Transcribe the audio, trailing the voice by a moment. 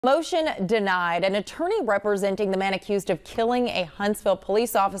Motion denied. An attorney representing the man accused of killing a Huntsville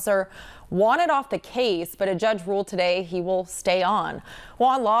police officer wanted off the case, but a judge ruled today he will stay on.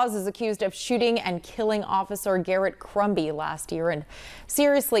 Juan Laws is accused of shooting and killing Officer Garrett Crumby last year and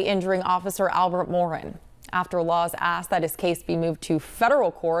seriously injuring Officer Albert Morin. After Laws asked that his case be moved to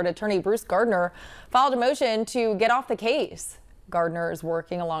federal court, attorney Bruce Gardner filed a motion to get off the case. Gardner is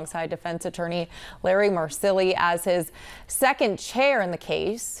working alongside defense attorney Larry Marsili as his second chair in the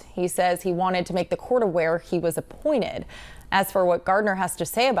case. He says he wanted to make the court aware he was appointed. As for what Gardner has to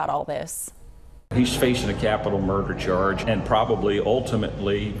say about all this. He's facing a capital murder charge and probably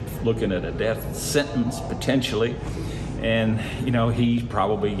ultimately looking at a death sentence potentially. And, you know, he's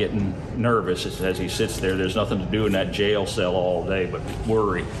probably getting nervous as he sits there. There's nothing to do in that jail cell all day but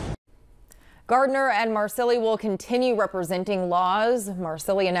worry. Gardner and Marsili will continue representing Laws.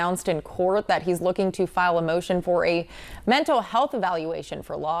 Marsili announced in court that he's looking to file a motion for a mental health evaluation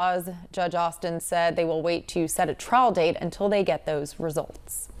for Laws. Judge Austin said they will wait to set a trial date until they get those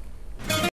results.